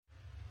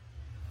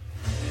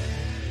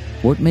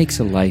What makes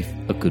a life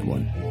a good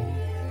one?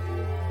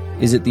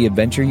 Is it the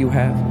adventure you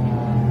have?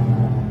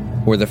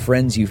 Or the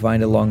friends you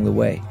find along the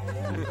way?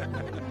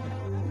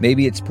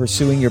 Maybe it's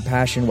pursuing your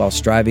passion while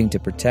striving to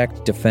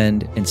protect,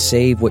 defend, and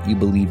save what you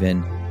believe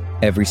in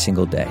every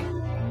single day.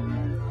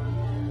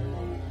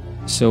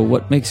 So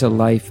what makes a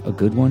life a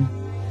good one?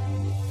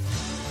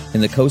 In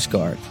the Coast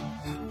Guard,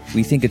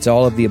 we think it's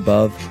all of the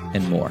above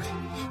and more.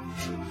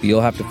 But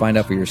you'll have to find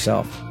out for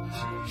yourself.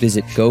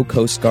 Visit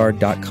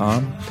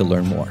gocoastguard.com to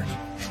learn more.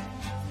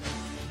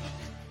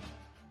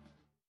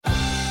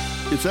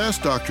 It's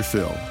Ask Dr.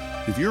 Phil.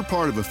 If you're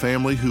part of a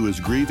family who is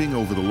grieving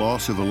over the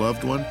loss of a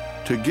loved one,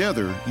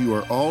 together you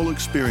are all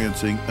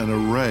experiencing an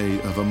array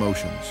of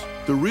emotions.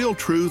 The real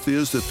truth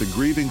is that the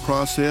grieving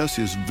process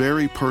is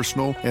very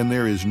personal and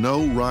there is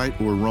no right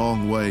or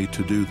wrong way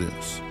to do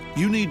this.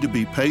 You need to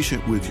be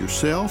patient with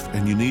yourself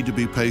and you need to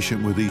be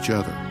patient with each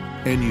other.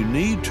 And you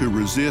need to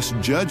resist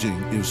judging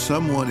if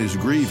someone is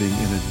grieving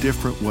in a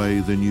different way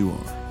than you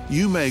are.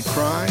 You may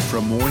cry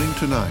from morning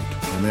to night,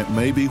 and that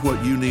may be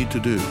what you need to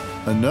do.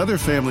 Another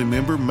family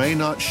member may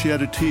not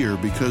shed a tear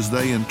because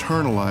they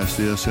internalize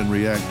this and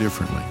react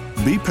differently.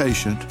 Be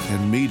patient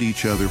and meet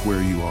each other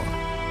where you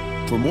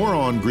are. For more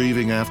on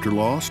grieving after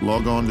loss,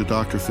 log on to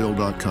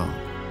drphil.com.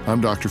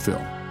 I'm Dr.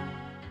 Phil.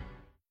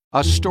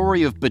 A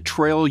story of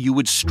betrayal you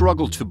would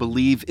struggle to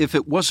believe if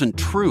it wasn't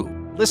true.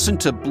 Listen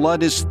to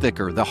Blood is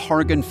Thicker, The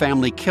Hargan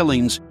Family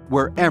Killings,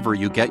 wherever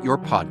you get your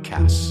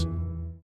podcasts.